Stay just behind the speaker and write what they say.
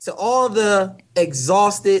To all the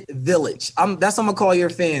exhausted village. That's what I'm gonna call your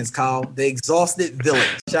fans, Kyle. The exhausted village.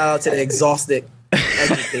 Shout out to the exhausted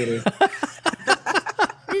educators.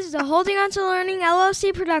 This is a Holding On to Learning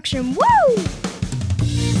LLC production. Woo!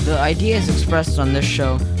 The ideas expressed on this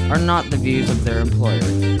show are not the views of their employer.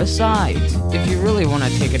 Besides, if you really want to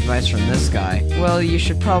take advice from this guy, well, you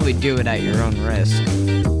should probably do it at your own risk.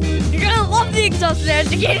 You're gonna love the Exhausted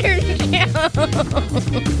Educator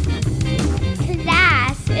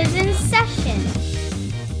Class is in session.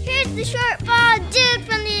 Here's the short bald dude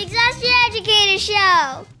from the Exhausted Educator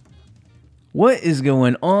Show. What is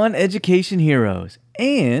going on, education heroes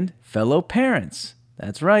and fellow parents?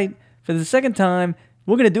 That's right. For the second time,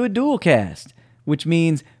 we're going to do a dual cast, which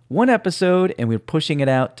means one episode, and we're pushing it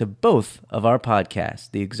out to both of our podcasts,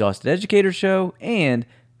 the Exhausted Educator Show and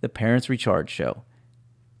the Parents Recharge Show.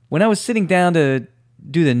 When I was sitting down to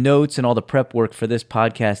do the notes and all the prep work for this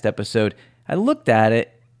podcast episode, I looked at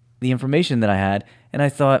it, the information that I had, and I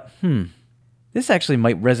thought, this actually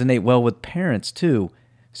might resonate well with parents too.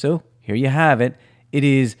 So here you have it. It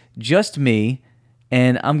is just me,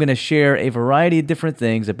 and I'm going to share a variety of different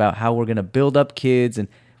things about how we're going to build up kids and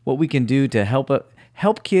what we can do to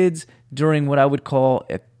help kids during what I would call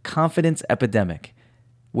a confidence epidemic,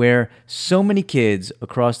 where so many kids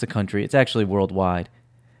across the country, it's actually worldwide,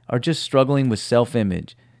 are just struggling with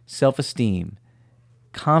self-image, self-esteem,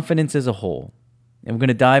 confidence as a whole. And we're going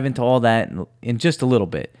to dive into all that in just a little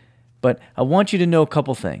bit. But I want you to know a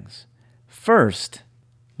couple things. First,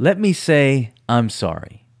 let me say I'm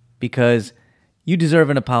sorry, because you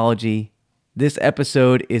deserve an apology. This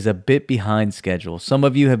episode is a bit behind schedule. Some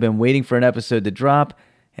of you have been waiting for an episode to drop,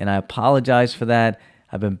 and I apologize for that.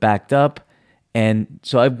 I've been backed up, and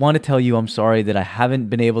so I want to tell you I'm sorry that I haven't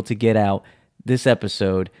been able to get out this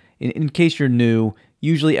episode. In case you're new,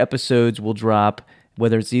 usually episodes will drop,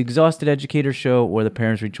 whether it's the Exhausted Educator Show or the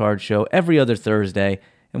Parents Recharge Show, every other Thursday.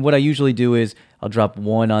 And what I usually do is I'll drop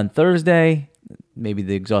one on Thursday, maybe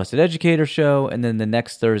the Exhausted Educator Show, and then the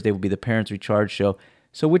next Thursday will be the Parents Recharge Show.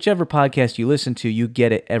 So whichever podcast you listen to, you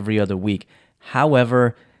get it every other week.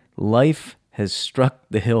 However, life has struck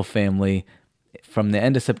the Hill family from the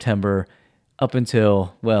end of September up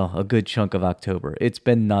until, well, a good chunk of October. It's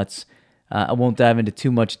been nuts. I won't dive into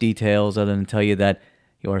too much details other than tell you that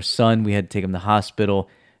our son, we had to take him to the hospital,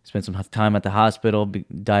 spent some time at the hospital,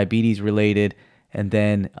 diabetes related, and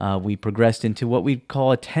then we progressed into what we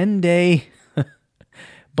call a 10-day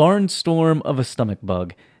barnstorm of a stomach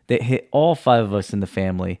bug that hit all 5 of us in the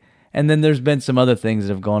family. And then there's been some other things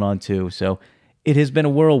that have gone on too. So it has been a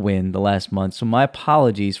whirlwind the last month. So my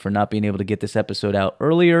apologies for not being able to get this episode out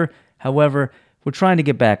earlier. However, we're trying to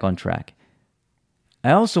get back on track.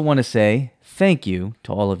 I also want to say thank you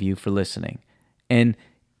to all of you for listening. And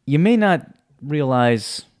you may not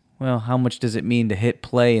realize, well, how much does it mean to hit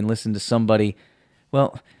play and listen to somebody?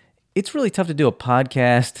 Well, it's really tough to do a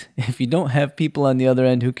podcast if you don't have people on the other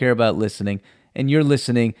end who care about listening, and you're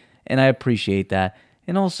listening, and I appreciate that.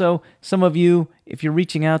 And also, some of you, if you're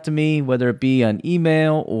reaching out to me, whether it be on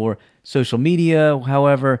email or social media,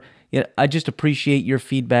 however, I just appreciate your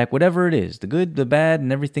feedback, whatever it is, the good, the bad,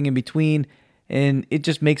 and everything in between. And it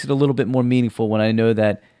just makes it a little bit more meaningful when I know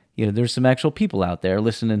that there's some actual people out there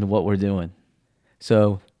listening to what we're doing.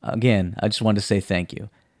 So, again, I just wanted to say thank you.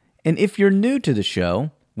 And if you're new to the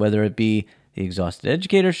show, whether it be the Exhausted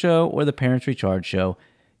Educator Show or the Parents Recharge Show,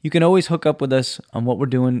 you can always hook up with us on what we're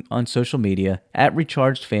doing on social media at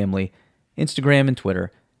Recharged Family, Instagram and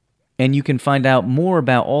Twitter. And you can find out more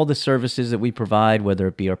about all the services that we provide, whether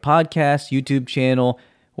it be our podcast, YouTube channel,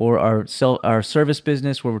 or our service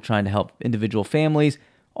business where we're trying to help individual families.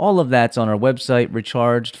 All of that's on our website,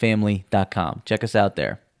 rechargedfamily.com. Check us out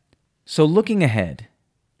there. So looking ahead,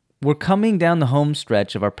 we're coming down the home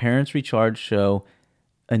stretch of our Parents Recharge Show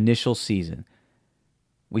initial season.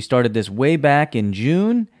 We started this way back in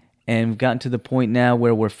June, and we've gotten to the point now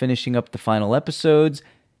where we're finishing up the final episodes,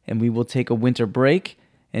 and we will take a winter break.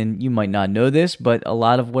 And you might not know this, but a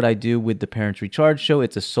lot of what I do with the Parents Recharge Show,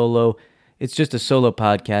 it's just a solo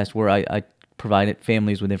podcast where I provide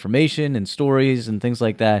families with information and stories and things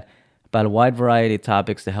like that about a wide variety of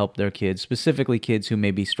topics to help their kids, specifically kids who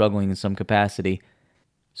may be struggling in some capacity.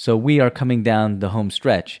 So we are coming down the home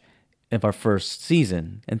stretch of our first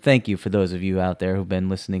season. And thank you for those of you out there who've been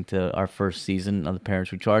listening to our first season of the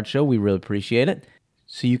Parents Recharge Show. We really appreciate it.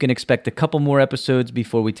 So you can expect a couple more episodes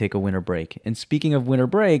before we take a winter break. And speaking of winter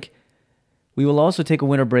break, we will also take a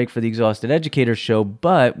winter break for the Exhausted Educator Show,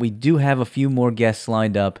 but we do have a few more guests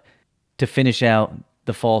lined up to finish out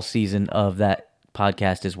the fall season of that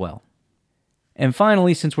podcast as well. And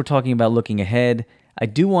finally, since we're talking about looking ahead, I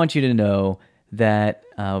do want you to know that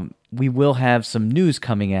we will have some news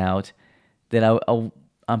coming out that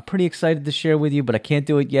I'm pretty excited to share with you, but I can't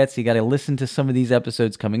do it yet, so you got to listen to some of these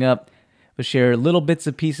episodes coming up. We'll share little bits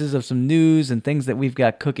and pieces of some news and things that we've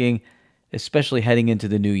got cooking, especially heading into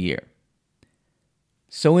the new year.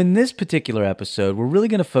 So in this particular episode, we're really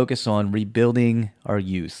going to focus on rebuilding our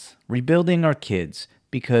youth, rebuilding our kids,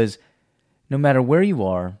 because no matter where you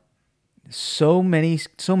are, so many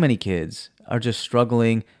kids are just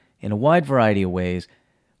struggling in a wide variety of ways.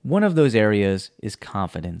 One of those areas is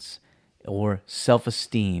confidence or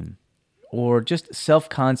self-esteem or just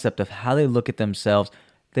self-concept of how they look at themselves,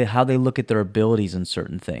 how they look at their abilities in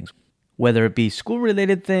certain things, whether it be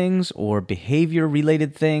school-related things or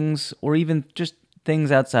behavior-related things or even just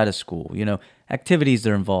things outside of school, activities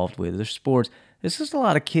they're involved with, their sports. There's just a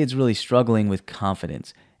lot of kids really struggling with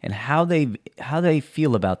confidence and how they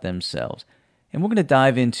feel about themselves. And we're going to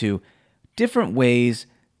dive into different ways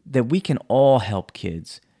that we can all help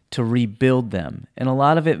kids to rebuild them. And a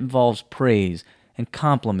lot of it involves praise and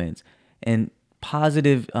compliments and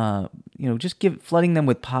positive, flooding them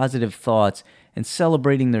with positive thoughts and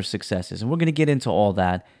celebrating their successes. And we're going to get into all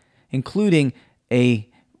that, including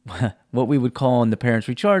what we would call in the Parents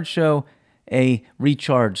Recharge show, a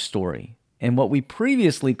recharge story. And what we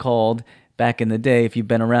previously called back in the day, if you've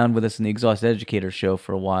been around with us in the Exhausted Educator show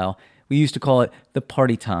for a while, we used to call it the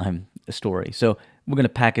party time story. So we're going to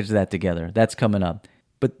package that together. That's coming up.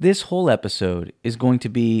 But this whole episode is going to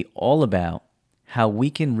be all about how we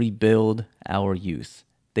can rebuild our youth.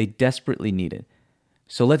 They desperately need it.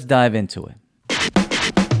 So let's dive into it.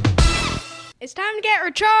 It's time to get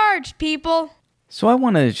recharged, people. So I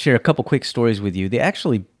want to share a couple quick stories with you. They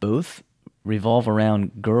actually both revolve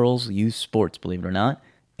around girls' youth sports, believe it or not,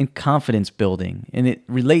 and confidence building. And it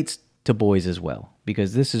relates to boys as well,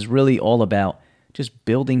 because this is really all about just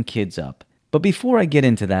building kids up. But before I get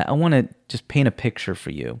into that, I want to just paint a picture for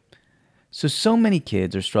you. So many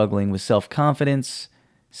kids are struggling with self-confidence,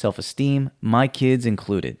 self-esteem, my kids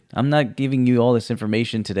included. I'm not giving you all this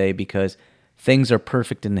information today because things are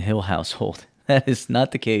perfect in the Hill household. That is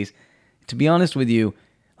not the case. To be honest with you,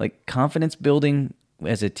 like confidence building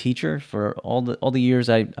as a teacher for all the years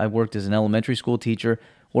I worked as an elementary school teacher,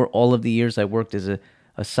 or all of the years I worked as a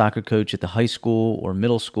soccer coach at the high school or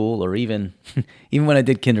middle school, or even when I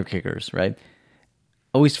did Kinderkickers, right?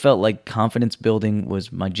 Always felt like confidence building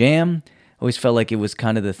was my jam. Always felt like it was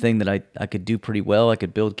kind of the thing that I could do pretty well. I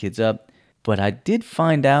could build kids up. But I did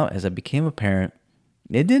find out as I became a parent,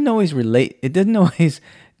 it didn't always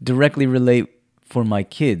directly relate for my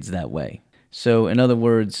kids that way. So in other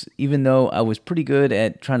words, even though I was pretty good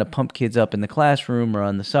at trying to pump kids up in the classroom or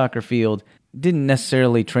on the soccer field, didn't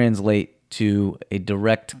necessarily translate to a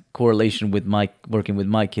direct correlation with working with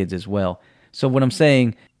my kids as well. So what I'm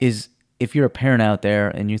saying is, if you're a parent out there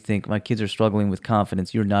and you think my kids are struggling with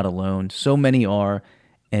confidence, you're not alone. So many are,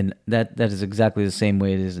 and that is exactly the same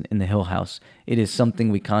way it is in the Hill House. It is something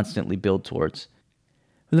we constantly build towards.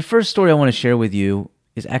 The first story I want to share with you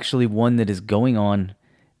is actually one that is going on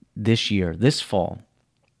this year, this fall.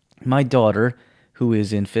 My daughter, who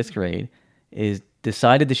is in 5th grade,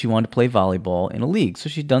 decided that she wanted to play volleyball in a league. So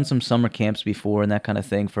she'd done some summer camps before and that kind of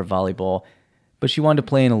thing for volleyball, but she wanted to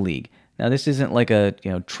play in a league. Now, this isn't like a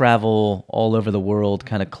travel all over the world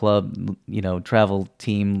kind of club, travel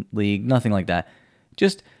team league, nothing like that.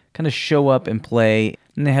 Just kind of show up and play.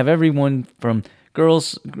 And they have everyone from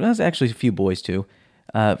girls, there's actually a few boys too,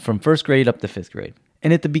 from 1st grade up to 5th grade.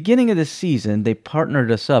 And at the beginning of the season, they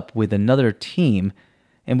partnered us up with another team,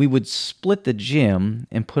 and we would split the gym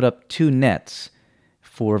and put up 2 nets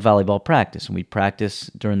for volleyball practice. And we'd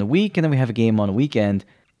practice during the week, and then we have a game on a weekend.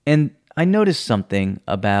 And I noticed something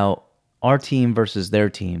about our team versus their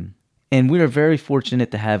team. And we are very fortunate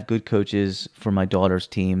to have good coaches for my daughter's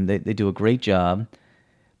team. They do a great job.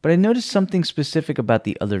 But I noticed something specific about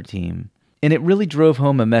the other team, and it really drove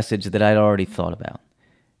home a message that I'd already thought about.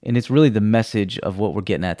 And it's really the message of what we're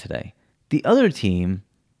getting at today. The other team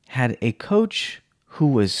had a coach who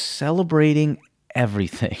was celebrating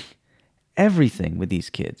everything with these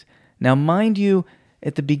kids. Now, mind you,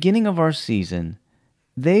 at the beginning of our season,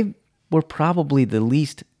 they were probably the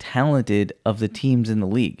least talented of the teams in the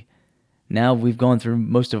league. Now we've gone through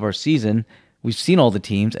most of our season, we've seen all the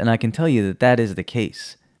teams, and I can tell you that that is the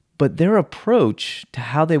case. But their approach to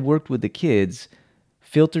how they worked with the kids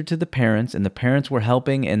filtered to the parents, and the parents were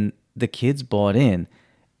helping, and the kids bought in.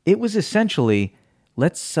 It was essentially,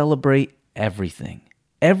 let's celebrate everything.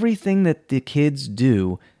 Everything that the kids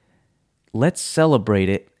do, let's celebrate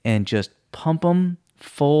it and just pump them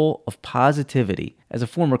full of positivity. As a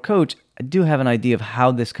former coach, I do have an idea of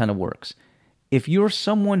how this kind of works. If you're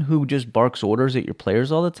someone who just barks orders at your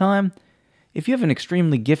players all the time, if you have an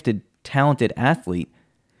extremely gifted talented athlete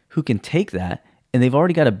who can take that, and they've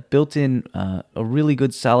already got a built-in, a really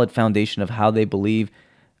good solid foundation of how they believe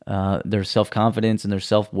their self-confidence and their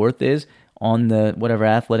self-worth is on the whatever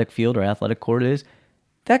athletic field or athletic court it is,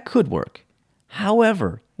 that could work.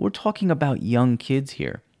 However, we're talking about young kids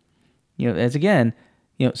here. As again,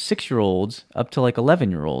 6-year-olds up to like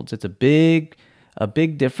 11-year-olds. It's a big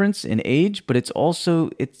difference in age, but it's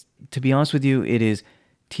to be honest with you, it is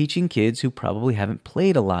teaching kids who probably haven't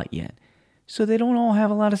played a lot yet. So they don't all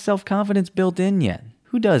have a lot of self-confidence built in yet.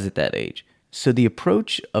 Who does at that age? So the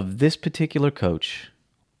approach of this particular coach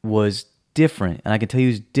was different, and I can tell you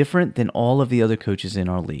it's different than all of the other coaches in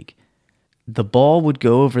our league. The ball would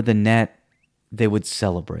go over the net, they would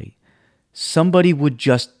celebrate. Somebody would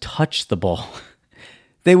just touch the ball.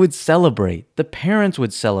 They would celebrate. The parents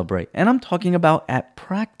would celebrate. And I'm talking about at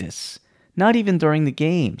practice, not even during the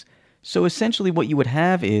games. So essentially what you would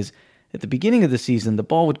have is, at the beginning of the season, the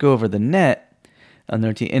ball would go over the net on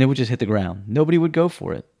their team, and it would just hit the ground. Nobody would go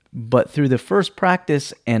for it. But through the first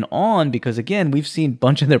practice and on, because again, we've seen a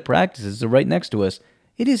bunch of their practices, they're right next to us,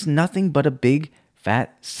 it is nothing but a big,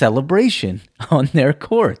 fat celebration on their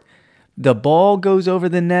court. The ball goes over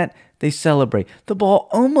the net, they celebrate. The ball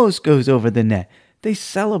almost goes over the net, they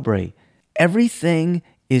celebrate. Everything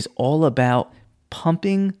is all about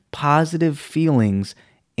pumping positive feelings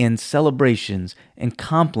and celebrations and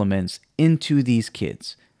compliments into these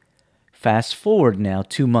kids. Fast forward now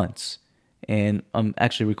 2 months, and I'm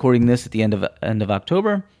actually recording this at the end of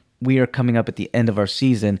October. We are coming up at the end of our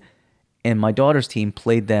season, and my daughter's team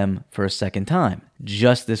played them for a second time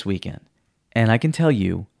just this weekend. And I can tell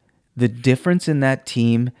you, the difference in that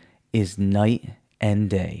team is night and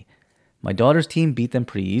day. My daughter's team beat them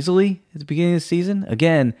pretty easily at the beginning of the season.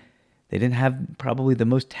 Again, they didn't have probably the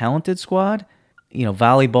most talented squad.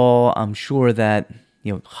 Volleyball, I'm sure that,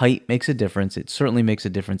 height makes a difference. It certainly makes a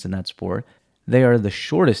difference in that sport. They are the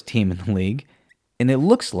shortest team in the league. And it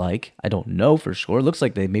looks like, I don't know for sure, it looks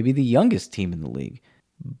like they may be the youngest team in the league.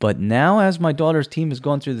 But now as my daughter's team has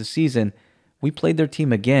gone through the season, we played their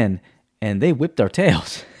team again, and they whipped our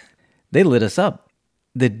tails. They lit us up.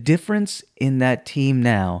 The difference in that team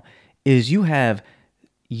now is you have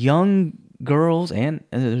young girls, and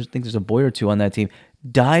I think there's a boy or two on that team,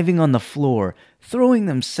 diving on the floor, throwing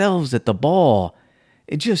themselves at the ball,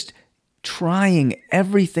 just trying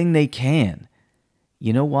everything they can.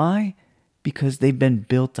 You know why? Because they've been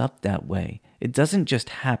built up that way. It doesn't just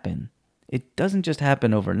happen. It doesn't just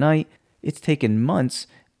happen overnight. It's taken months.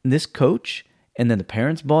 This coach, and then the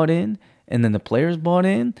parents bought in, and then the players bought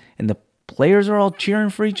in, and the players are all cheering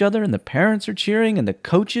for each other, and the parents are cheering, and the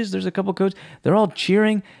coaches, there's a couple coaches, they're all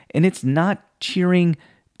cheering, and it's not cheering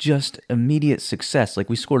just immediate success, like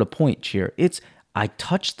we scored a point cheer. It's, I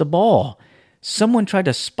touched the ball. Someone tried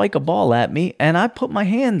to spike a ball at me, and I put my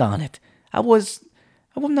hand on it.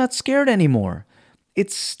 I'm not scared anymore.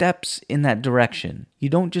 It's steps in that direction. You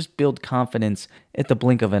don't just build confidence at the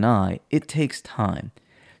blink of an eye. It takes time.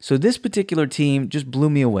 So this particular team just blew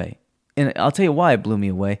me away. And I'll tell you why it blew me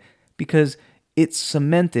away. Because it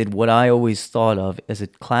cemented what I always thought of as a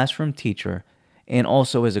classroom teacher and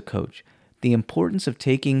also as a coach. The importance of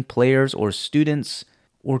taking players or students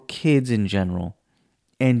or kids in general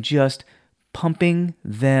and just pumping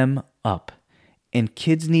them up. And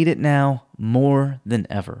kids need it now more than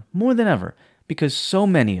ever. More than ever. Because so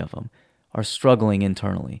many of them are struggling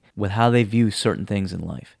internally with how they view certain things in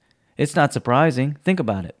life. It's not surprising. Think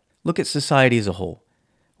about it. Look at society as a whole.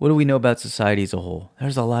 What do we know about society as a whole?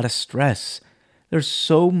 There's a lot of stress. There's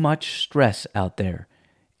so much stress out there.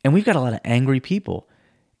 And we've got a lot of angry people.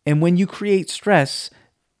 And when you create stress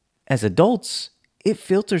as adults, it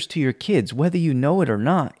filters to your kids. Whether you know it or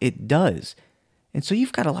not, it does. And so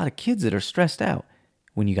you've got a lot of kids that are stressed out.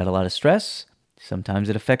 When you got a lot of stress, sometimes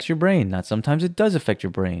it affects your brain. Not sometimes it does affect your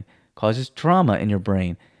brain. Causes trauma in your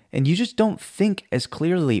brain. And you just don't think as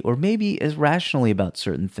clearly or maybe as rationally about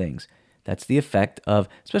certain things. That's the effect of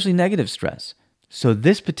especially negative stress. So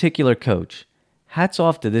this particular coach, hats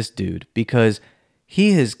off to this dude because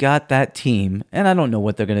he has got that team, and I don't know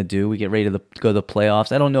what they're going to do. We get ready to go to the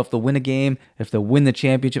playoffs. I don't know if they'll win a game, if they'll win the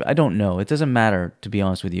championship. I don't know. It doesn't matter, to be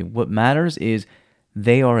honest with you. What matters is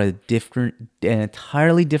they are an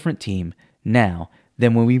entirely different team now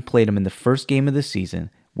than when we played them in the first game of the season,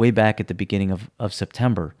 way back at the beginning of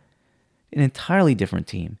September. An entirely different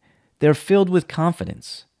team. They're filled with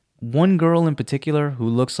confidence. One girl in particular who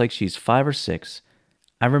looks like she's 5 or 6,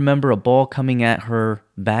 I remember a ball coming at her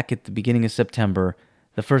back at the beginning of September,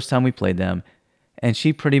 the first time we played them, and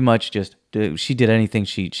she pretty much she did anything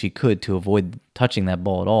she could to avoid touching that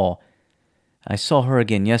ball at all. I saw her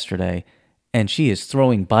again yesterday, and she is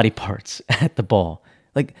throwing body parts at the ball.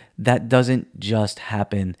 Like, that doesn't just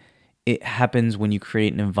happen. It happens when you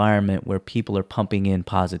create an environment where people are pumping in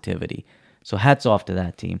positivity. So hats off to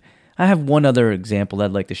that team. I have one other example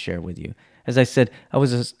I'd like to share with you. As I said, I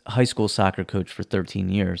was a high school soccer coach for 13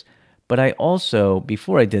 years, but I also,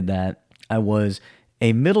 before I did that, I was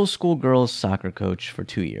a middle school girls soccer coach for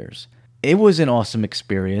 2 years. It was an awesome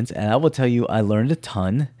experience, and I will tell you, I learned a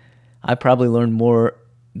ton. I probably learned more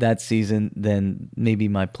that season than maybe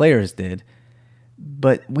my players did,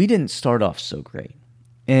 but we didn't start off so great.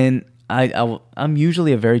 And I'm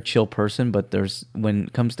usually a very chill person, but when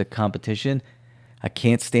it comes to competition, I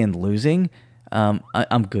can't stand losing.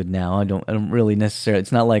 I'm good now. I don't really necessarily.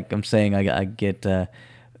 It's not like I'm saying I get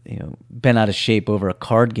bent out of shape over a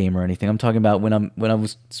card game or anything. I'm talking about when I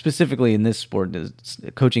was specifically in this sport,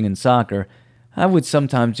 coaching in soccer. I would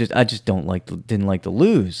sometimes didn't like to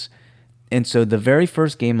lose. And so the very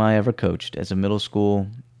first game I ever coached as a middle school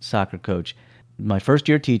soccer coach, my first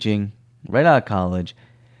year teaching, right out of college,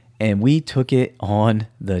 and we took it on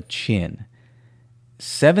the chin,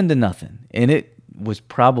 7-0, and it was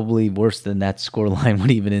probably worse than that scoreline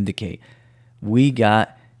would even indicate. We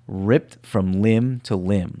got ripped from limb to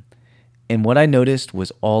limb. And what I noticed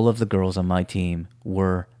was all of the girls on my team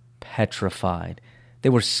were petrified. They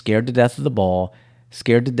were scared to death of the ball,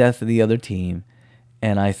 scared to death of the other team.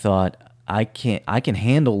 And I thought, I can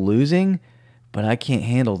handle losing, but I can't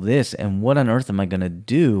handle this. And what on earth am I going to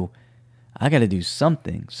do? I got to do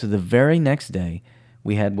something. So the very next day,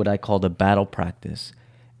 we had what I called a battle practice.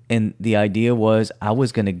 And the idea was I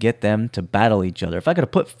was going to get them to battle each other. If I could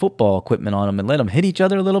have put football equipment on them and let them hit each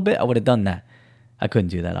other a little bit, I would have done that. I couldn't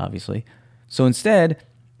do that, obviously. So instead,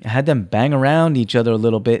 I had them bang around each other a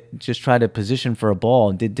little bit, just try to position for a ball,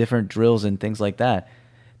 and did different drills and things like that.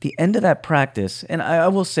 The end of that practice, and I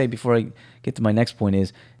will say before I get to my next point,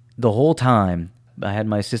 is the whole time I had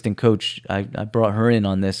my assistant coach, I brought her in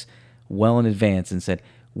on this well in advance and said,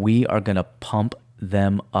 we are going to pump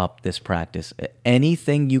them up this practice.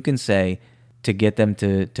 Anything you can say to get them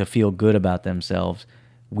to feel good about themselves,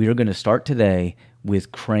 we are going to start today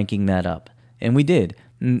with cranking that up. And we did.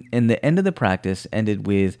 And the end of the practice ended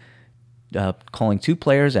with calling 2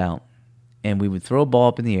 players out, and we would throw a ball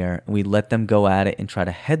up in the air, and we'd let them go at it and try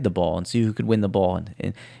to head the ball and see who could win the ball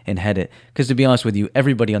and head it. Because to be honest with you,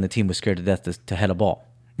 everybody on the team was scared to death to head a ball.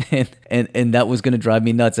 and that was going to drive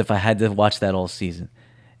me nuts if I had to watch that all season.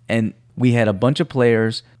 And we had a bunch of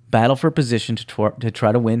players battle for position to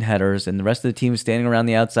try to win headers, and the rest of the team was standing around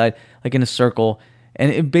the outside like in a circle,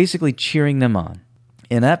 and basically cheering them on.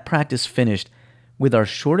 And that practice finished with our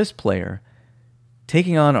shortest player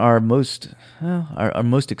taking on our most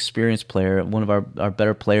experienced player, one of our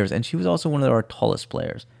better players, and she was also one of our tallest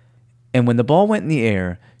players. And when the ball went in the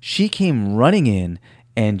air, she came running in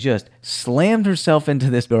and just slammed herself into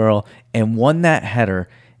this girl and won that header.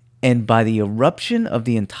 And by the eruption of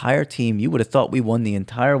the entire team, you would have thought we won the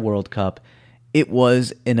entire World Cup. It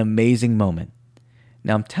was an amazing moment.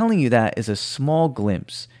 Now, I'm telling you that as a small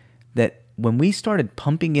glimpse that when we started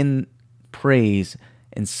pumping in praise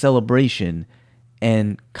and celebration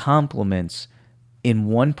and compliments in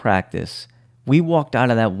one practice, we walked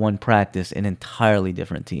out of that one practice an entirely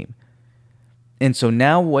different team. And so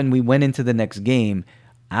now when we went into the next game,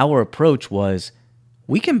 our approach was,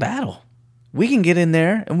 we can battle. We can get in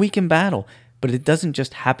there and we can battle. But it doesn't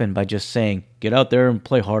just happen by just saying, get out there and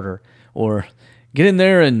play harder, or get in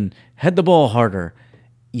there and head the ball harder.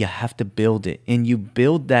 You have to build it. And you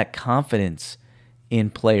build that confidence in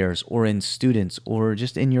players or in students or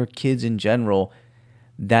just in your kids in general.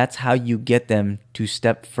 That's how you get them to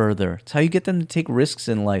step further. It's how you get them to take risks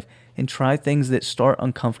in life and try things that start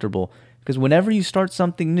uncomfortable. Because whenever you start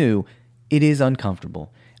something new, it is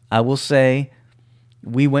uncomfortable. I will say,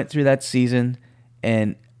 we went through that season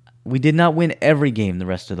and we did not win every game the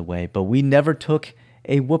rest of the way, but we never took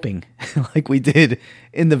a whooping like we did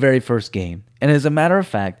in the very first game. And as a matter of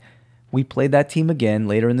fact, we played that team again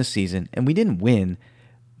later in the season, and we didn't win,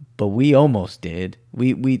 but we almost did.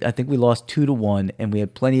 I think we lost 2-1, and we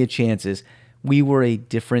had plenty of chances. We were a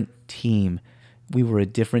different team. We were a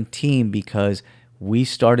different team because we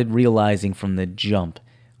started realizing from the jump,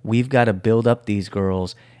 we've got to build up these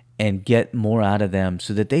girls and get more out of them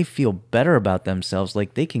so that they feel better about themselves,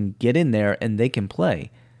 like they can get in there and they can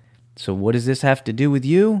play. So what does this have to do with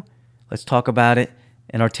you? Let's talk about it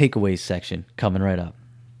in our takeaways section, coming right up.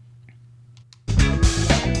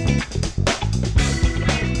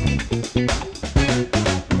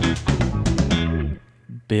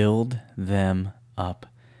 Build them up.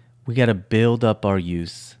 We got to build up our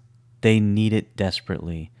youth. They need it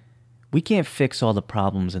desperately. We can't fix all the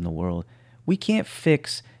problems in the world. We can't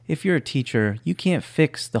fix, if you're a teacher, you can't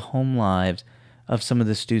fix the home lives of some of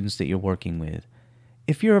the students that you're working with.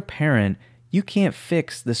 If you're a parent, you can't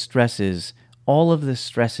fix the stresses, all of the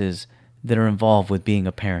stresses that are involved with being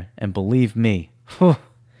a parent. And believe me,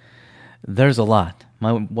 there's a lot.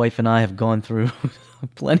 My wife and I have gone through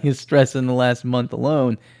plenty of stress in the last month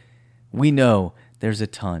alone. We know there's a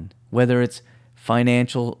ton, whether it's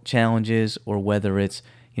financial challenges or whether it's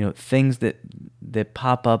things that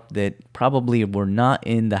pop up that probably were not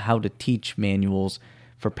in the how to teach manuals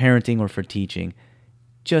for parenting or for teaching.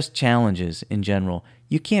 Just challenges in general.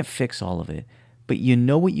 You can't fix all of it, but you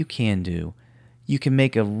know what you can do. You can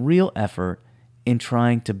make a real effort in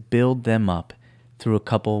trying to build them up through a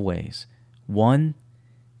couple of ways. One,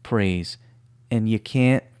 praise. And you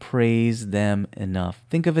can't praise them enough.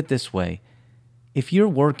 Think of it this way. If you're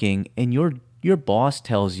working and your boss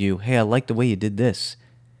tells you, hey, I like the way you did this.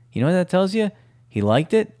 You know what that tells you? He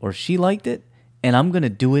liked it or she liked it, and I'm going to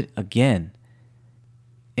do it again.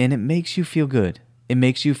 And it makes you feel good. It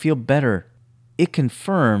makes you feel better. It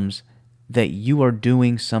confirms that you are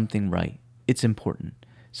doing something right. It's important.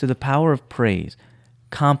 So the power of praise,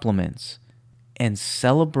 compliments, and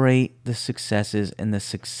celebrate the successes, and the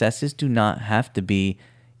successes do not have to be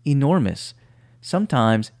enormous.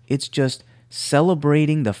 Sometimes it's just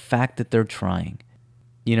celebrating the fact that they're trying.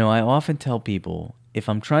 I often tell people, if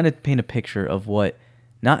I'm trying to paint a picture of what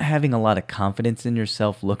not having a lot of confidence in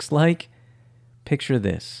yourself looks like, picture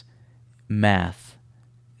this. Math.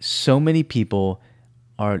 So many people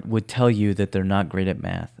would tell you that they're not great at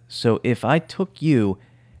math. So if I took you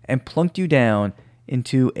and plunked you down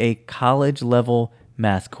into a college-level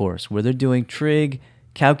math course where they're doing trig,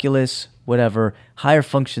 calculus, whatever, higher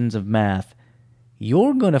functions of math,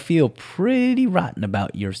 you're going to feel pretty rotten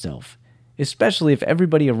about yourself, especially if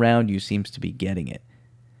everybody around you seems to be getting it.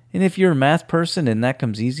 And if you're a math person and that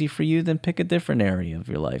comes easy for you, then pick a different area of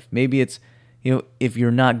your life. Maybe it's, if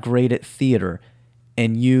you're not great at theater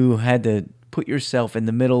and you had to put yourself in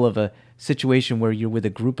the middle of a situation where you're with a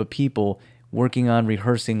group of people working on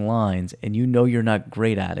rehearsing lines and you're not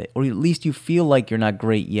great at it, or at least you feel like you're not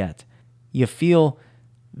great yet. You feel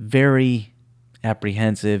very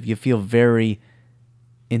apprehensive, you feel very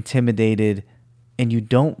intimidated, and you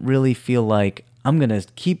don't really feel like, I'm going to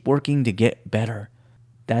keep working to get better.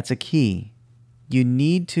 That's a key. You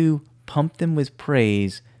need to pump them with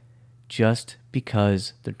praise just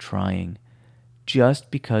because they're trying.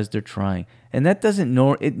 Just because they're trying. And that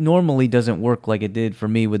it normally doesn't work like it did for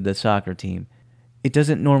me with the soccer team. It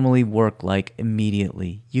doesn't normally work like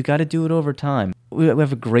immediately. You got to do it over time. We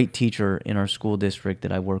have a great teacher in our school district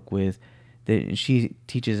that I work with. She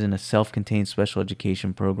teaches in a self-contained special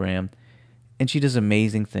education program, and she does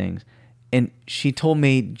amazing things. And she told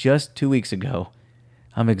me just 2 weeks ago,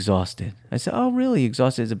 I'm exhausted. I said, oh, really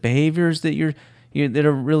exhausted? Is it behaviors that that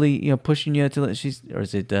are really pushing you to? Or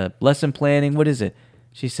is it lesson planning? What is it?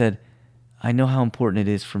 She said, I know how important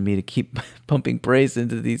it is for me to keep pumping praise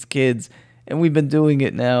into these kids, and we've been doing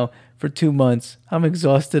it now for 2 months. I'm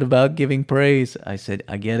exhausted about giving praise. I said,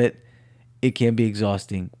 I get it. It can be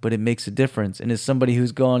exhausting, but it makes a difference. And as somebody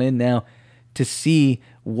who's gone in now to see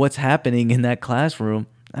what's happening in that classroom,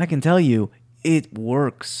 I can tell you it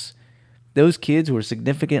works. Those kids who are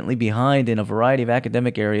significantly behind in a variety of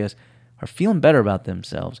academic areas are feeling better about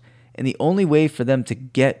themselves. And the only way for them to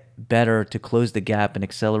get better, to close the gap and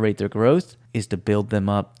accelerate their growth, is to build them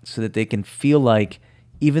up so that they can feel like,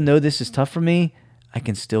 even though this is tough for me, I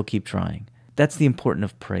can still keep trying. That's the importance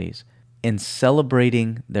of praise and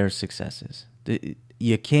celebrating their successes.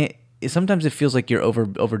 You can't. Sometimes it feels like you're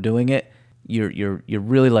overdoing it. You're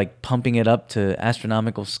really like pumping it up to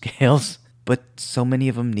astronomical scales. But so many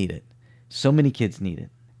of them need it. So many kids need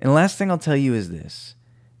it. And the last thing I'll tell you is this.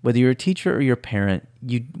 Whether you're a teacher or you're a parent,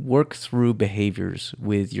 you work through behaviors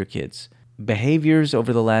with your kids. Behaviors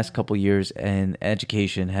over the last couple years in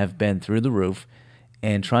education have been through the roof,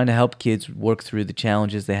 and trying to help kids work through the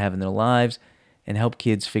challenges they have in their lives and help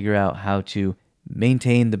kids figure out how to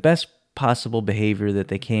maintain the best possible behavior that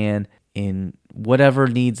they can in whatever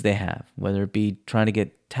needs they have, whether it be trying to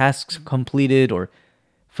get tasks completed or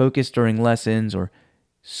focus during lessons or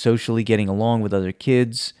socially getting along with other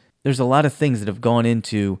kids. There's a lot of things that have gone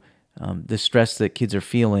into the stress that kids are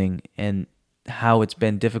feeling and how it's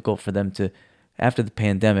been difficult for them to, after the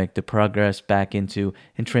pandemic, to progress back into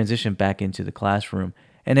and transition back into the classroom.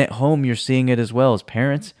 And at home, you're seeing it as well as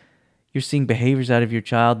parents. You're seeing behaviors out of your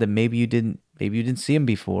child that maybe you didn't see them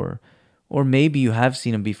before, or maybe you have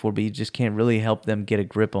seen them before, but you just can't really help them get a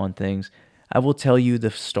grip on things. I will tell you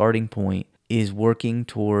the starting point is working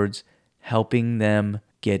towards helping them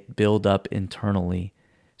get built up internally.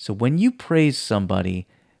 So when you praise somebody,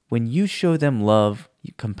 when you show them love,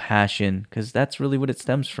 compassion, because that's really what it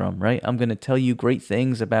stems from, right? I'm going to tell you great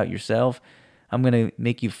things about yourself. I'm going to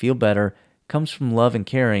make you feel better. Comes from love and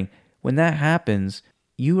caring. When that happens,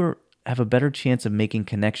 have a better chance of making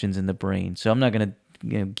connections in the brain. So I'm not going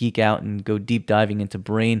to geek out and go deep diving into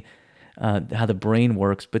how the brain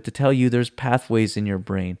works, but to tell you there's pathways in your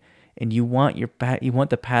brain, and you want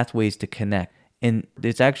the pathways to connect. And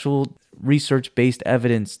there's actual research-based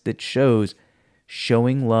evidence that shows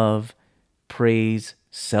showing love, praise,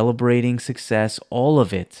 celebrating success, all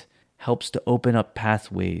of it helps to open up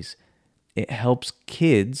pathways. It helps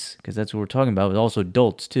kids, because that's what we're talking about, but also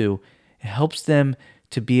adults too. It helps them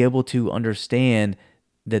to be able to understand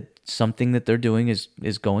that something that they're doing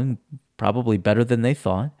is going probably better than they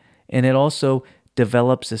thought. And it also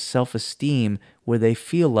develops a self-esteem where they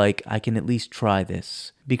feel like, I can at least try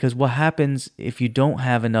this. Because what happens if you don't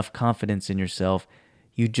have enough confidence in yourself,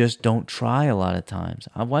 you just don't try a lot of times.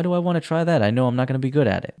 Why do I want to try that? I know I'm not going to be good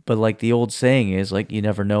at it. But like the old saying is, like, you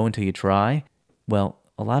never know until you try. Well,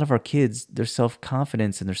 a lot of our kids, their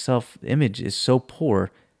self-confidence and their self-image is so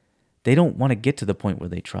poor, they don't want to get to the point where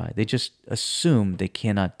they try. They just assume they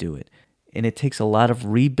cannot do it. And it takes a lot of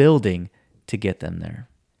rebuilding to get them there.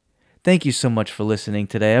 Thank you so much for listening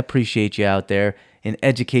today. I appreciate you out there in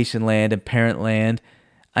education land and parent land.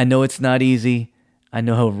 I know it's not easy. I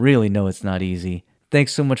really know it's not easy.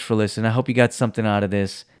 Thanks so much for listening. I hope you got something out of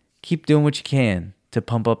this. Keep doing what you can to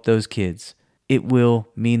pump up those kids. It will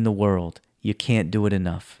mean the world. You can't do it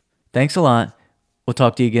enough. Thanks a lot. We'll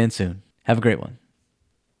talk to you again soon. Have a great one.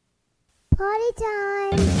 Party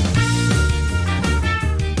time!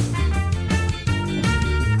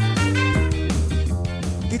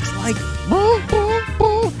 It's like, boo, boo,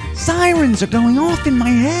 boo. Sirens are going off in my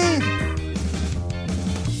head.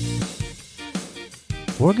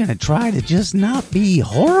 We're gonna try to just not be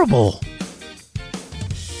horrible.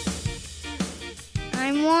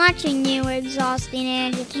 I'm watching you, exhausting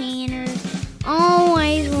educators.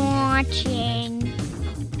 Always watching.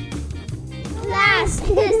 Class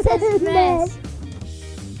is dismissed.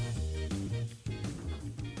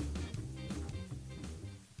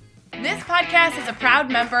 This podcast is a proud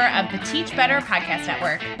member of the Teach Better Podcast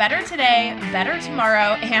Network. Better today, better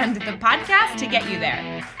tomorrow, and the podcast to get you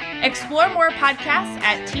there. Explore more podcasts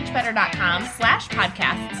at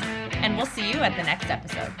teachbetter.com/podcasts, and we'll see you at the next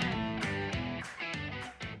episode.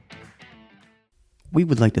 We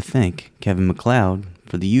would like to thank Kevin MacLeod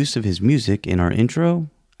for the use of his music in our intro,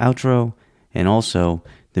 outro, and also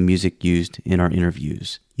the music used in our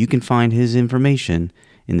interviews. You can find his information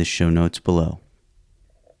in the show notes below.